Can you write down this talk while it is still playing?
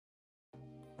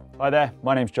Hi there,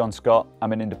 my name's Jon Scott.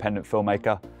 I'm an independent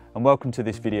filmmaker and welcome to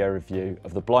this video review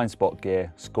of the Blind Spot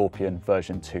Gear Scorpion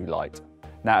version 2 light.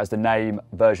 Now, as the name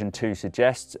version 2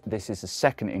 suggests, this is the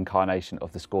second incarnation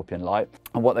of the Scorpion light,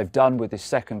 and what they've done with this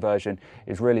second version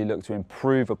is really look to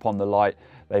improve upon the light.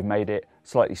 They've made it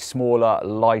slightly smaller,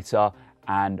 lighter,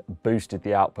 and boosted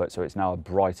the output, so it's now a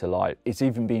brighter light. It's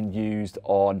even been used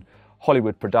on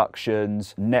Hollywood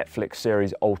productions, Netflix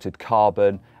series Altered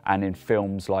Carbon, and in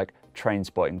films like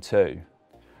Trainspotting 2.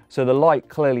 So the light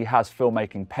clearly has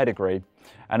filmmaking pedigree,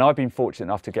 and I've been fortunate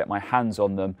enough to get my hands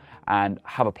on them and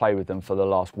have a play with them for the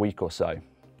last week or so.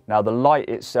 Now, the light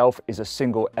itself is a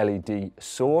single LED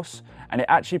source, and it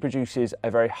actually produces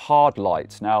a very hard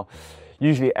light. Now,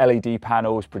 usually LED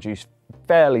panels produce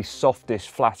fairly softish,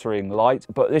 flattering light,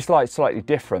 but this light's slightly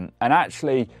different, and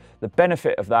actually the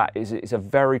benefit of that is it's a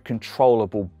very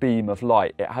controllable beam of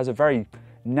light. It has a very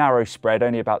narrow spread,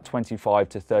 only about 25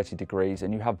 to 30 degrees,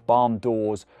 and you have barn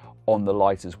doors on the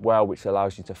light as well, which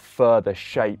allows you to further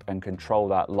shape and control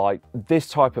that light. This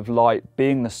type of light,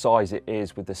 being the size it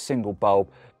is with a single bulb,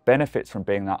 benefits from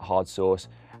being that hard source,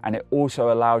 and it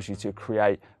also allows you to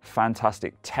create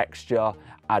fantastic texture,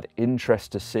 add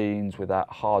interest to scenes with that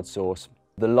hard source.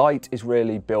 The light is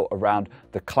really built around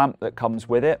the clamp that comes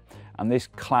with it, and this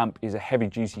clamp is a heavy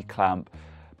duty clamp,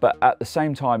 but at the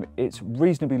same time it's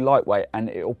reasonably lightweight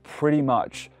and it'll pretty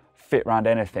much fit around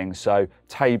anything. So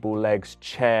table legs,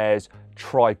 chairs,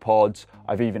 tripods.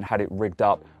 I've even had it rigged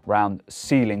up around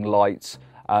ceiling lights.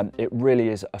 It really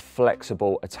is a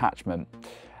flexible attachment.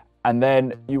 And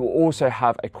then you will also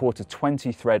have a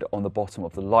 1/4-20 thread on the bottom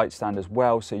of the light stand as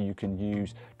well, so you can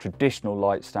use traditional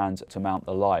light stands to mount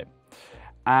the light.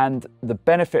 And the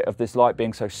benefit of this light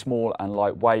being so small and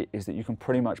lightweight is that you can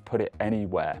pretty much put it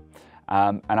anywhere.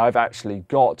 And I've actually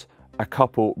got a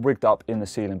couple rigged up in the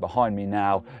ceiling behind me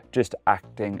now, just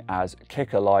acting as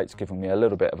kicker lights, giving me a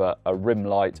little bit of a rim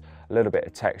light, a little bit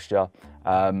of texture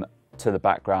to the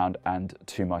background and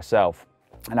to myself.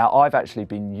 Now, I've actually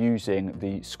been using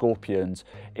the Scorpions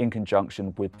in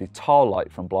conjunction with the tile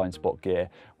light from Blind Spot Gear,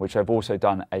 which I've also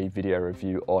done a video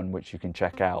review on, which you can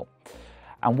check out.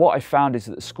 And what I found is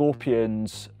that the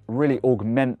Scorpions really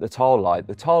augment the tile light.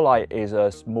 The tile light is a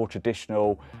more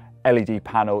traditional LED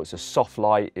panel. It's a soft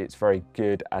light. It's very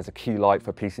good as a key light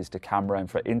for pieces to camera and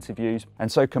for interviews.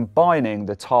 And so combining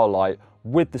the tile light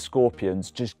with the Scorpions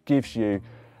just gives you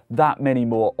that many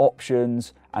more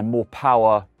options and more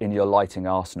power in your lighting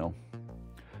arsenal.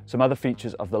 Some other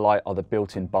features of the light are the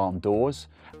built-in barn doors,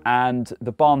 and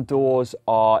the barn doors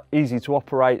are easy to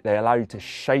operate. They allow you to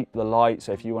shape the light,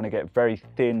 so if you want to get very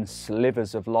thin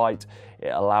slivers of light,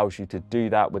 it allows you to do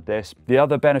that with this. The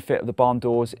other benefit of the barn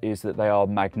doors is that they are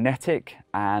magnetic,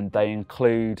 and they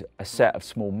include a set of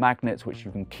small magnets which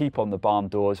you can keep on the barn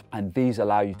doors, and these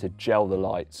allow you to gel the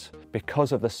lights.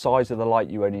 Because of the size of the light,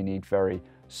 you only need very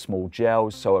small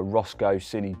gels, so a Roscoe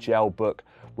Cine gel book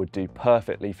would do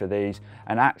perfectly for these,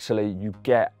 and actually you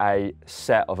get a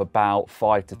set of about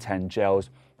 5 to 10 gels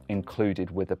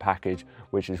included with the package,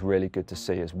 which is really good to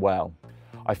see as well.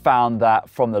 I found that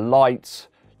from the lights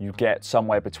you get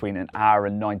somewhere between an hour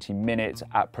and 90 minutes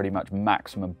at pretty much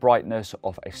maximum brightness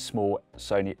of a small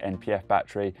Sony NPF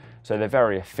battery, so they're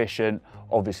very efficient.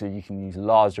 Obviously you can use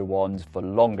larger ones for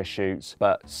longer shoots,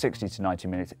 but 60 to 90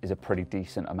 minutes is a pretty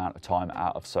decent amount of time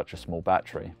out of such a small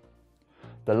battery.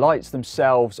 The lights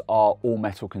themselves are all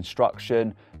metal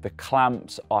construction, the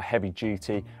clamps are heavy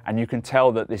duty, and you can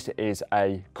tell that this is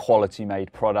a quality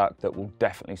made product that will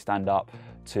definitely stand up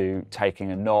to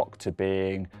taking a knock, to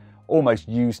being almost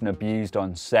used and abused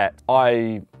on set.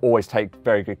 I always take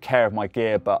very good care of my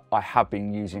gear, but I have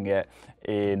been using it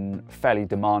in fairly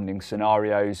demanding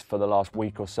scenarios for the last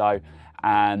week or so,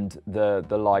 and the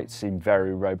lights seem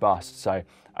very robust. So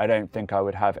I don't think I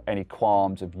would have any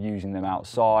qualms of using them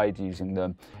outside, using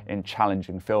them in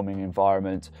challenging filming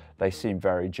environments. They seem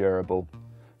very durable.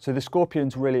 So the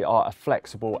Scorpions really are a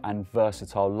flexible and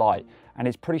versatile light, and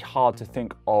it's pretty hard to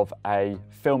think of a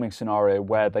filming scenario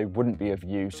where they wouldn't be of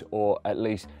use or at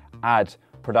least add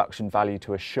production value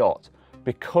to a shot.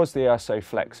 Because they are so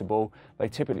flexible, they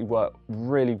typically work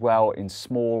really well in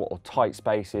small or tight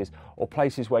spaces or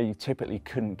places where you typically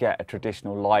couldn't get a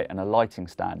traditional light and a lighting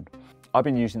stand. I've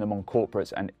been using them on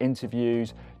corporates and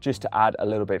interviews just to add a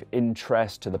little bit of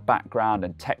interest to the background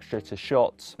and texture to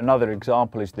shots. Another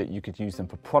example is that you could use them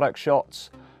for product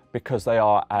shots. Because they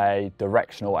are a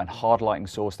directional and hard lighting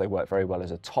source, they work very well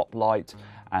as a top light,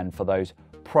 and for those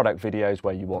product videos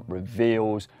where you want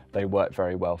reveals, they work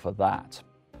very well for that.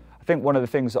 I think one of the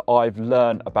things that I've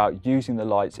learned about using the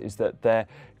lights is that they're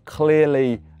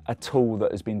clearly a tool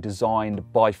that has been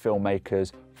designed by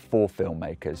filmmakers for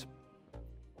filmmakers.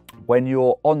 When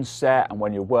you're on set and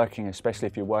when you're working, especially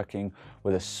if you're working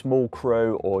with a small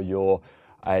crew or you're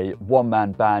a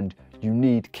one-man band, you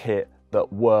need kit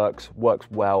that works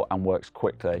well and works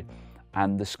quickly.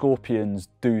 And the Scorpions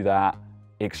do that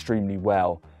extremely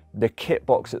well. The kit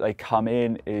box that they come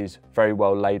in is very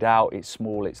well laid out. It's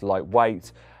small, it's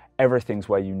lightweight, everything's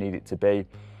where you need it to be.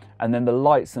 And then the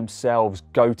lights themselves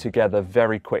go together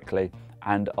very quickly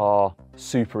and are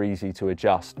super easy to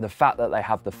adjust. The fact that they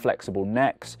have the flexible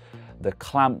necks, the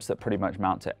clamps that pretty much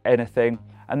mount to anything,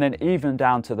 and then even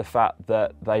down to the fact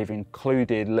that they've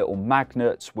included little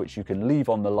magnets which you can leave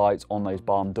on the lights on those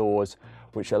barn doors,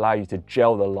 which allow you to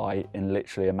gel the light in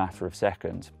literally a matter of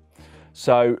seconds.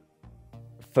 So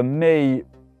for me,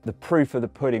 the proof of the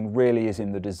pudding really is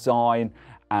in the design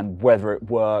and whether it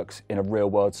works in a real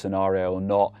world scenario or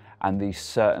not, and these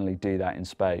certainly do that in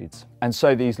spades. And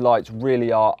so these lights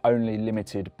really are only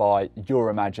limited by your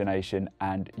imagination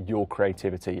and your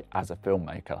creativity as a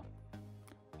filmmaker.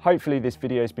 Hopefully this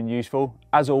video has been useful.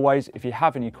 As always, if you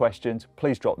have any questions,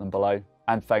 please drop them below,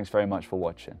 and thanks very much for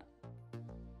watching.